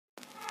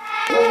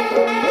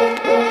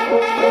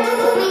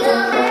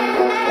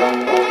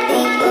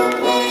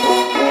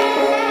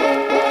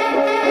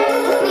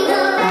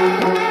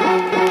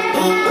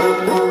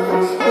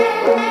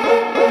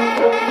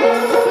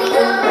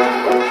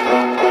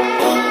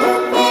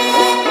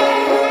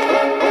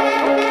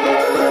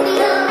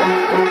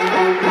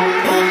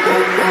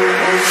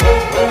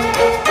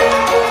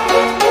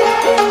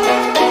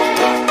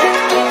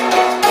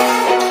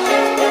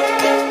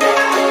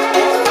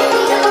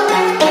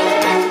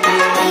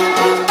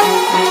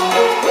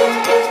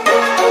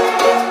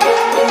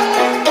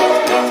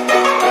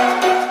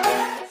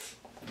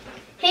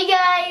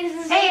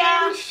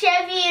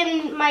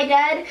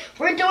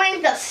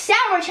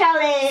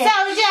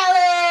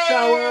jealous.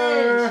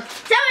 Sour.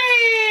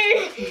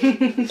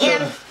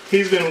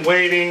 He's been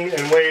waiting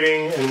and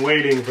waiting and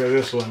waiting for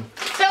this one.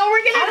 So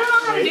we're gonna. I don't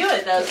know how to do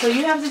it though, so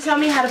you have to tell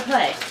me how to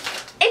play.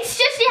 It's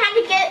just you have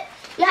to get.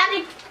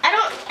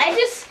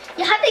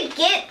 You have to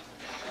get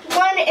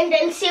one and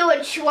then see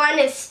which one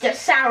is the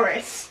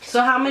sourest.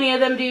 So how many of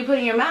them do you put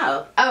in your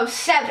mouth? Oh,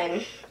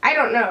 7. I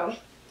don't know.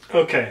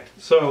 Okay,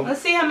 so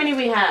Let's see how many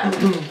we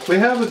have. we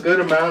have a good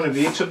amount of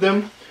each of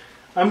them.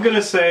 I'm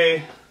gonna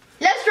say.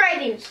 Let's try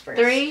these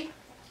first. 3,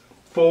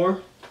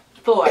 4.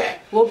 4.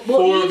 We'll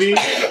 4 of each.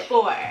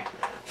 4.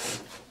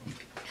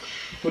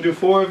 We'll do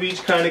 4 of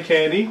each kind of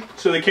candy.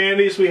 So the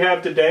candies we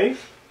have today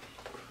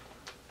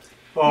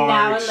are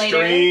Now and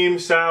extreme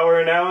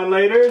sour now and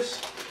laters.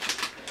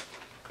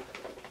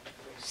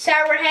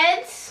 Sour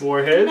heads.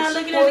 Warheads. You're not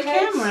looking at the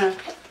camera.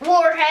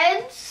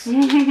 Warheads.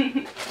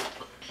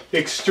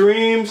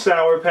 Extreme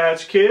Sour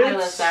Patch Kids. I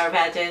love Sour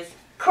Patches.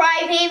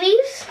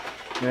 Crybabies.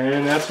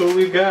 And that's what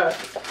we've got.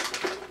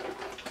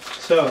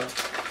 So,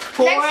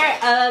 4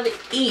 of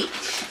each.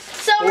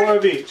 So 4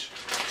 of each.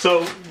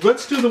 So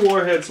let's do the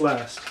Warheads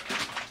last.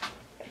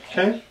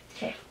 Okay?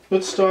 Okay.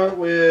 Let's start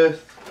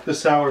with the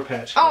Sour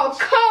Patch Kids. Oh,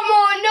 come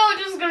on. No,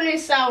 just gonna be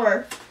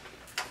sour.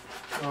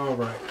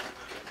 Alright.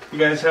 You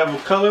guys have a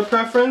color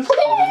preference?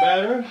 Doesn't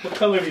matter. What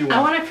color do you want?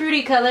 I want a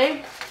fruity color.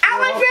 I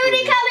want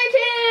fruity color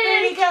too.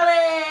 Fruity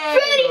color.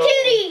 Fruity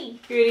tootie.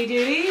 Fruity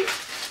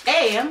tootie.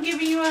 Hey, I'm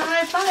giving you a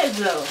high five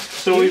though.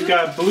 So we've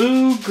got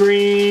blue,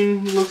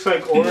 green, looks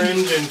like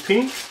orange and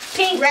pink.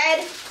 Pink. Red.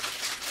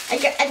 I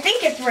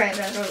think it's red.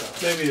 I don't know.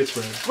 Maybe it's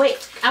red.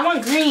 Wait, I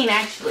want green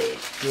actually.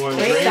 You want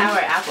Green green? sour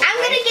apple. I'm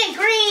gonna get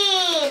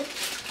green.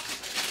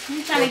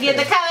 You trying to get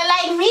the color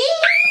like me?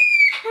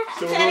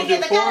 So we're Trying going to to do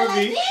get the 4 color of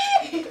like each.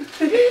 me?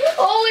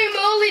 Holy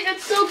moly,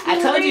 that's so cool.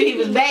 I told you he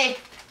was bad.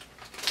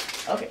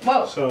 Okay,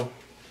 whoa. So,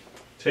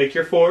 take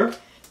your 4.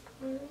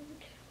 1,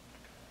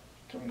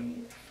 2,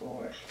 3,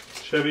 4.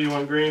 Chevy, you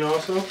want green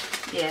also?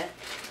 Yeah.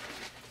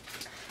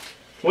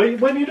 Wait,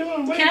 what are you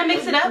doing? Wait. Can I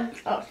mix it up?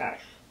 Oh, sorry.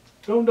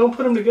 Don't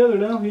put them together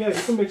now. Yeah, you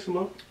can mix them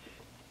up.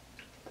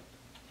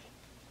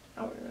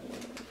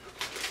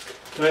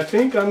 And I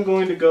think I'm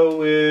going to go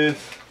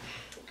with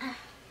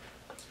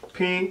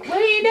pink. What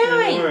are you and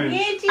doing? orange.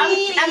 You're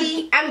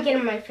cheating. I'm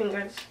getting my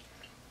fingers.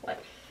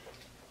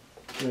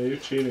 Yeah, you're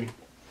cheating.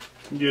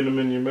 Getting them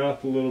in your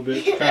mouth a little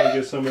bit, trying to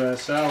get some of that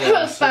sour.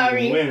 I'm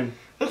sorry. Win.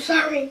 I'm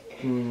sorry.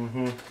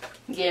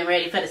 Getting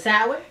ready for the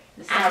sour?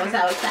 The sour.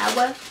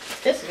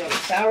 This is gonna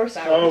be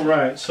sour. All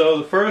right, so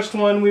the first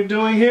one we're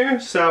doing here,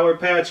 Sour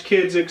Patch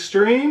Kids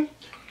Extreme.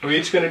 We're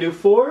each going to do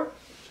 4.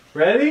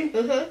 Ready?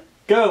 Mm-hmm.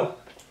 Go.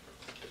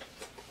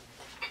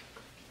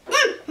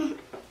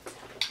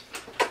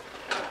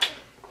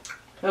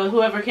 So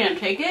whoever can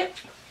take it?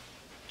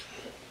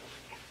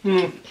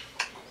 I'm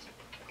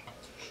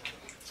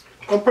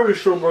pretty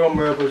sure we're going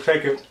to be able to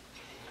take it.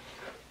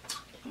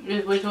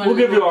 Which one? We'll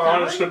give you our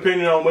sour? honest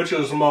opinion on which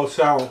is the most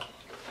sour.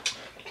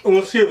 And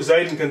we'll see if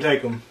Zayden can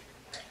take them.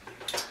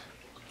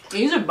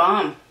 These are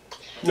bomb.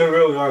 They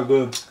really are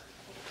good.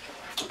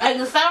 Like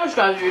the sour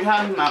straws you're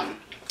talking about.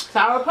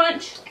 Sour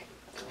punch?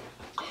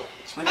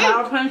 A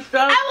sour punch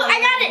straw? I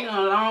got it. You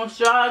know, long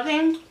straw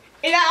thing?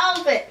 You got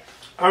all of it.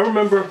 I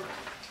remember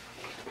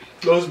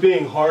those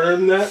being harder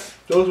than that.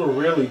 Those were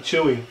really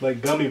chewy,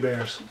 like gummy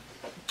bears.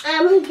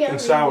 And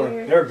sour.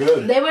 They're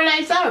good. They were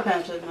like sour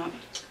punches, no?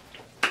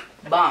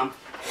 Bomb.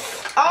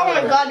 Oh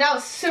my god, that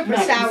was super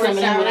sour. When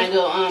I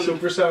go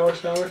Super sour.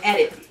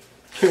 edit.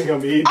 You're gonna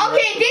be eating.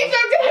 Okay, these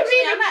are gonna Actually,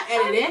 be. I'm not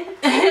editing.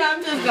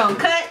 I'm just gonna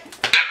cut.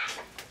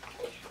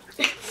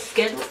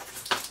 Schedule.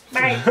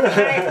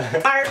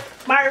 Barf,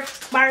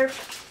 barf, barf.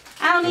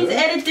 I don't need to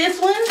edit this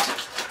one.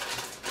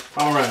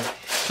 All right.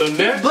 So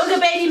next. Booger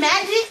Baby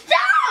Magic.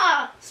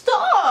 Stop!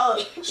 Stop.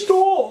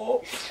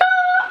 Stop.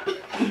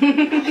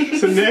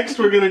 So next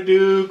we're gonna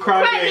do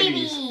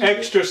Crybabies. Crybaby.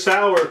 Extra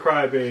sour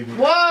Crybaby.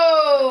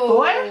 Whoa!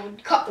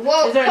 4?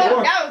 Whoa, Is there calm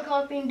more? down,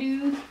 coughing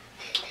dude.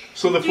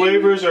 So the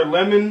flavors are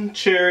lemon,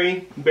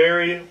 cherry,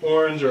 berry,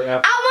 orange, or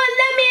apple. I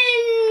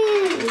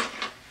want lemon!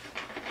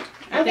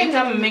 I think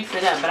I'm gonna mix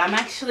it up, but I'm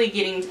actually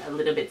getting a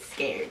little bit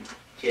scared.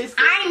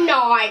 I'm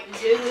not.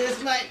 Just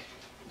this much.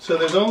 So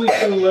there's only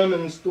 2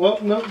 lemons. Well,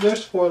 no,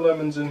 there's 4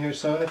 lemons in here,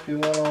 son, if you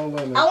want all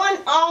lemons. I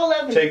want all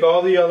lemon. Take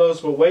all the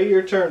yellows, but wait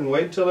your turn.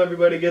 Wait until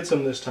everybody gets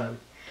them this time.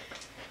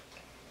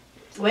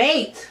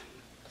 Wait.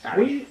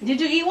 Sorry. Did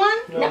you eat one?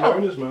 No, No. they're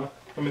in his mouth.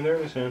 I mean, they're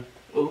in his hand.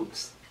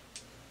 Oops.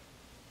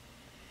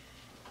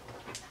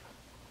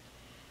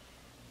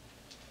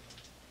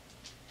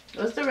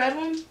 What's the red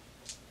one?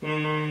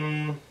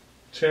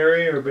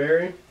 Cherry or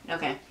berry?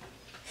 Okay.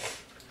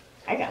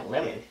 I got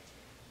lemon.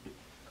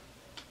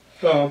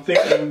 Oh, I'm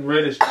thinking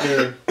reddish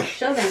cherry.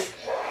 Show them.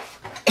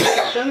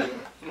 Show them.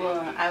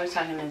 Well, I was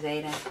talking to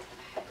Zayden.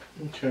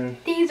 Okay.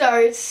 These are.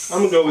 I'm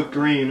gonna go with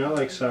green. I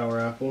like sour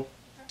apple.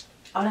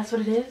 Oh, that's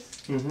what it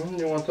is? You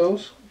want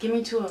those? Give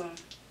me 2 of them.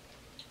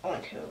 I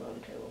want 2.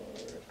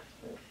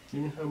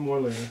 You can have more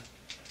later.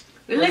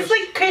 It looks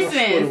like I'll split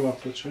them Christmas.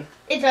 up with you.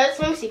 It does.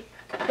 Let me see.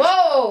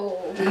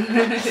 Whoa!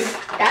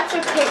 That's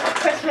what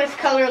Christmas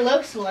color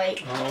looks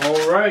like.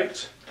 All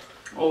right.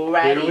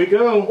 Alrighty. Here we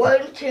go.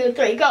 1, 2,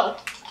 3, go.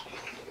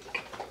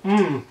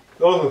 Mmm.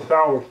 Those are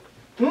sour.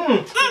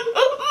 Mmm.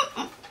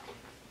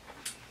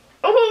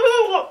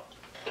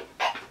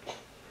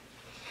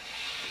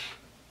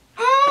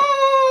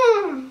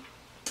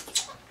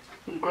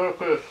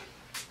 Good.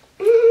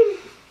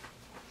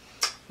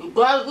 You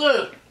got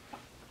good.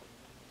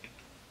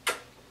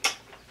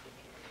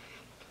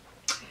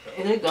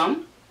 Is it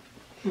gum?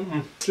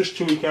 Just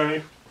chewy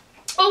candy.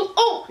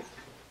 Oh!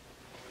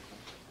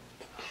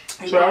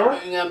 Sour?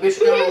 You got big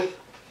strong.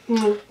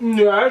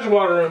 Yeah, it's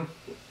watering.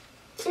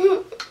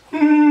 You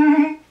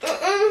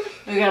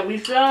got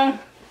big strong.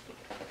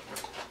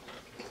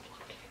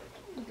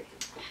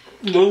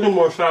 Those are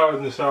more sour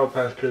than the Sour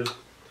Patch Kids.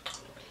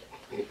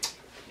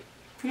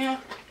 Yeah.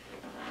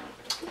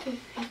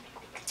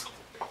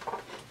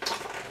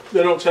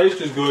 They don't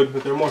taste as good,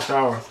 but they're more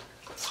sour.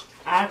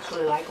 I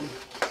actually like them.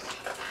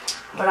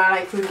 But I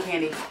like fruity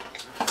candy.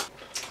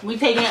 We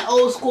taking it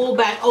old school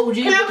back OG.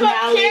 Can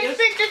I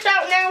spit this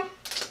out now?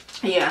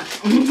 Yeah.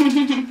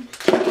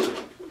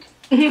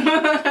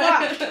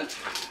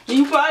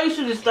 You probably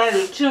should have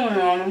started chewing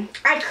on them.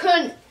 I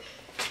couldn't.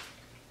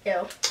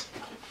 Ew.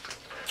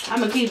 I'm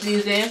gonna keep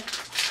these in.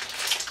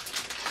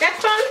 That's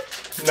fun.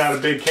 Not a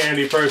big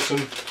candy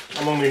person.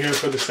 I'm only here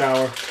for the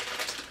sour.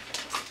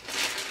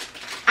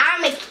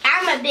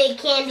 I'm a big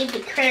candy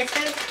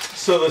person.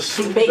 So the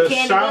sour,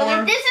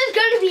 This is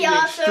gonna be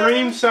awesome.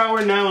 extreme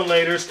sour now and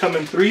laters come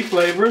in 3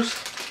 flavors.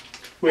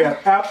 We have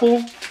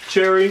apple,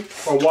 cherry,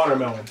 or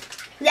watermelon.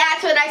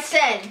 That's what I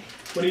said.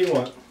 What do you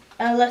want?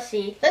 Let's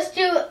see.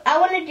 I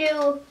want to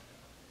do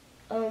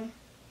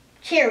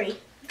cherry.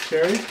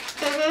 Cherry?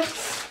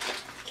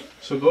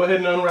 So go ahead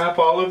and unwrap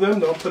all of them.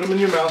 Don't put them in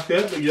your mouth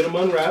yet, but get them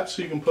unwrapped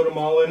so you can put them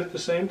all in at the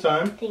same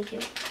time. Thank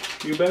you.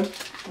 You, Ben?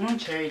 I want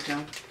cherry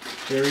too.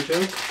 Cherry too?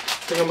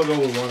 I think I'm going to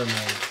go with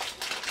watermelon.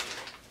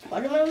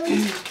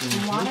 Watermelon?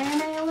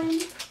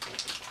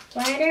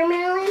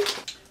 Watermelon?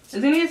 It's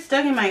gonna get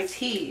stuck in my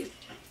teeth.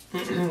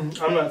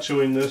 I'm not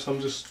chewing this. I'm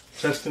just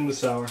testing the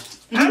sour.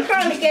 I'm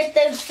trying to get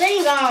this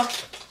thing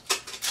off.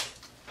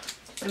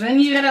 And then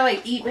you gotta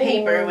like eat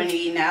paper when you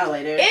eat now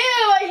later. Ew,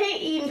 I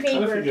hate eating How if you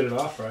paper. get it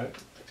off, right?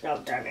 No,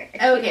 darn it.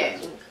 Okay.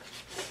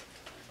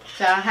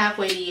 So I'm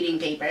halfway to eating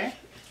paper.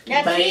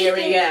 That's But here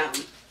we go.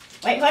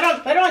 Wait, hold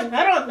on.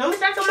 Let me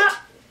stack them up.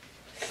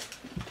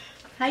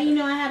 How you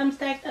know I had them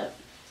stacked up?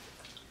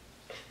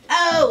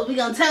 Oh, we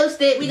gonna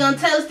toast it. We gonna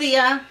toast it,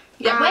 y'all.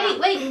 Yeah,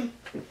 wait.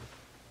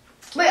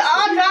 We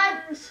all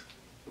got.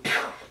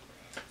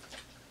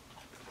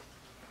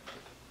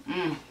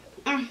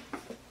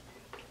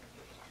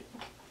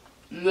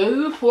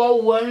 Maybe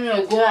for one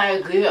a good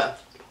idea.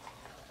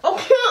 Oh,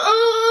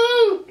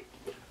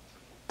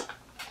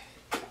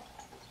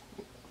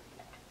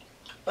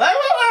 that's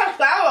not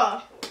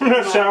sour.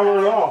 Not sour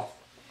at all.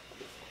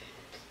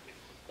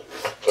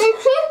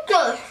 It's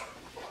citrus.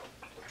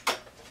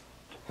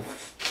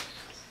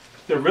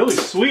 They're really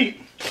sweet,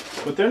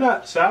 but they're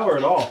not sour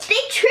at all. They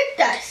tricked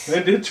us.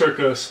 They did trick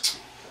us.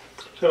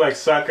 They're like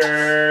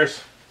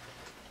suckers.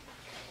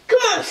 Come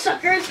on,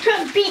 suckers,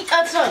 try to beat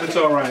us up. It's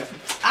alright.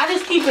 I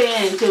just keep it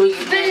in until we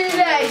get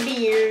That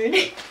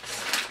beard.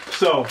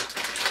 So,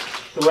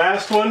 the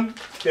last one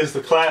is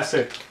the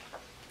classic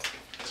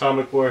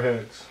Atomic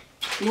Warheads.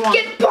 You want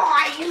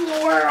Goodbye,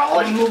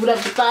 world. to move it up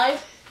to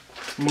 5?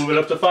 Move it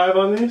up to 5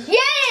 on these?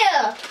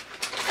 Yeah.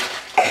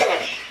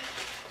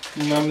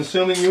 And I'm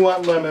assuming you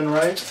want lemon,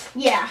 right?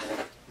 Yeah.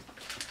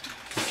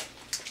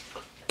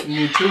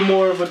 You need 2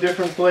 more of a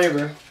different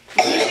flavor.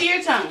 Use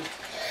your tongue.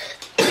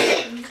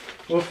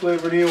 What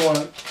flavor do you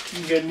want?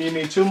 You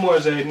need 2 more,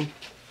 Zayden.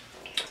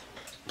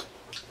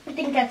 I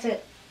think that's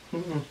it.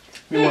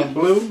 You want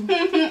blue?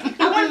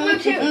 I want blue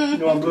too.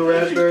 You want blue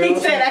raspberry? He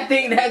said, I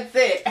think that's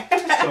it.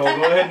 So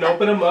go ahead and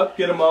open them up.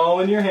 Get them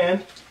all in your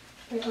hand.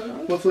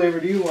 What flavor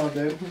do you want,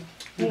 babe?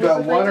 You've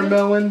got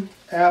watermelon,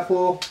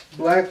 apple,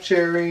 black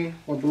cherry,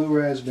 or blue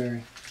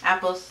raspberry.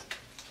 Apples.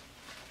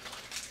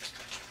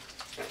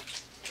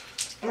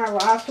 My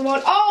last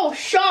one. Oh,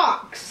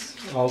 shocks.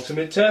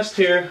 Ultimate test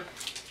here.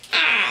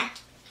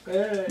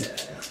 Hey.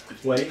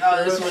 Wait.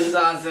 Oh, this one's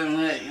awesome.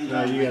 Look.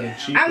 No, you got a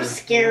cheaper. I'm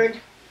scared.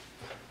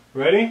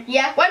 Ready?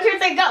 Yeah. 1, 2,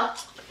 3, go.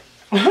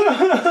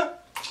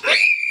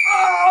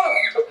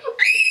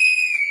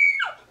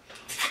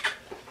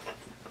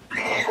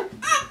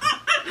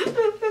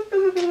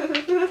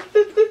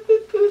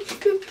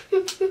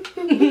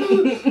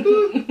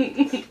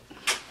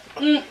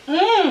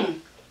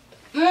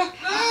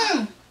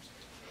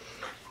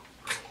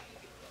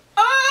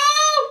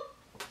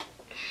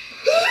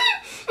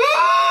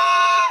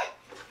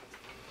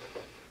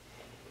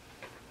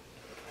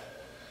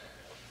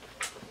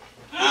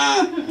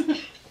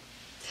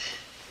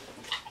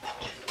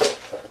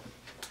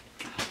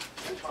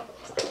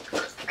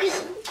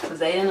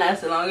 They didn't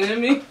last longer than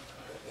me.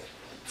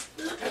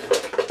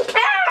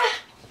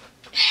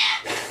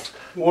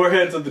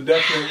 Warheads are the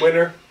definite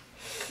winner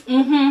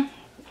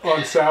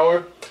on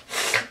sour.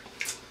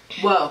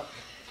 Well,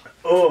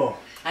 Oh.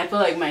 I feel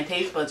like my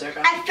taste buds are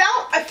gone.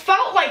 I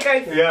felt like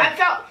I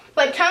felt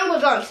my tongue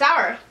was on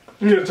sour.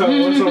 Your tongue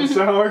was on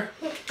sour?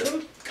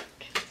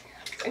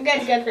 I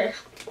gotta get this.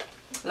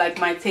 Like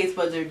my taste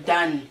buds are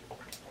done.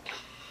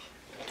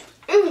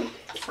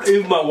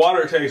 Even my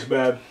water tastes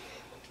bad.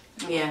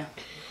 Yeah.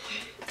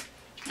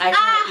 I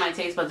feel like my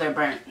taste buds are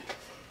burnt.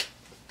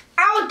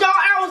 I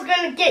thought I was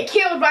gonna get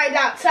killed by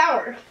that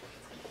sour.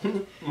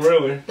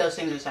 Really? Those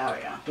things are sour,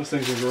 yeah. Those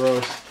things are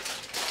gross.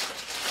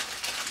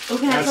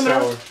 Okay, that's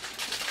sour.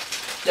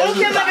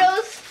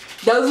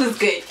 Those was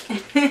good.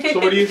 So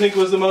what do you think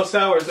was the most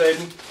sour,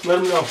 Zayden?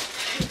 Let them know.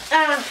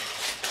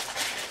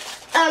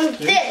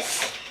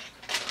 This.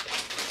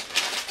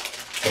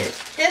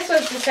 This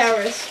was the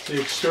sourest.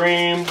 The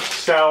extreme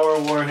sour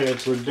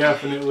warheads were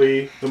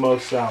definitely the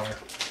most sour.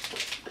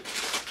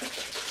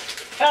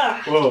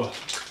 Whoa.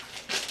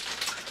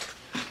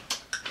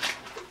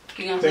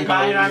 You gonna say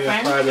bye to our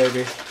friends? Bye,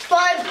 baby.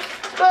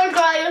 Bye,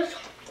 guys.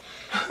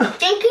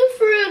 Thank you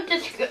for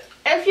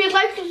if you'd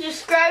like to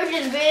subscribe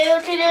to the video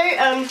today.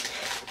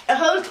 I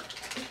hope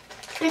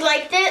you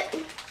liked it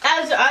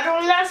as the other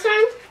one last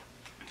time.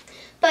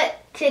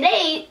 But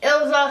today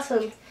it was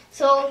awesome.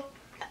 So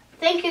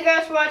thank you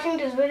guys for watching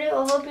this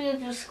video. I hope you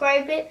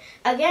subscribe it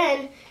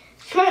again.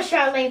 Smash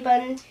that like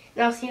button,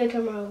 and I'll see you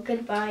tomorrow.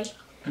 Goodbye.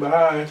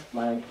 Bye.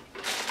 Bye.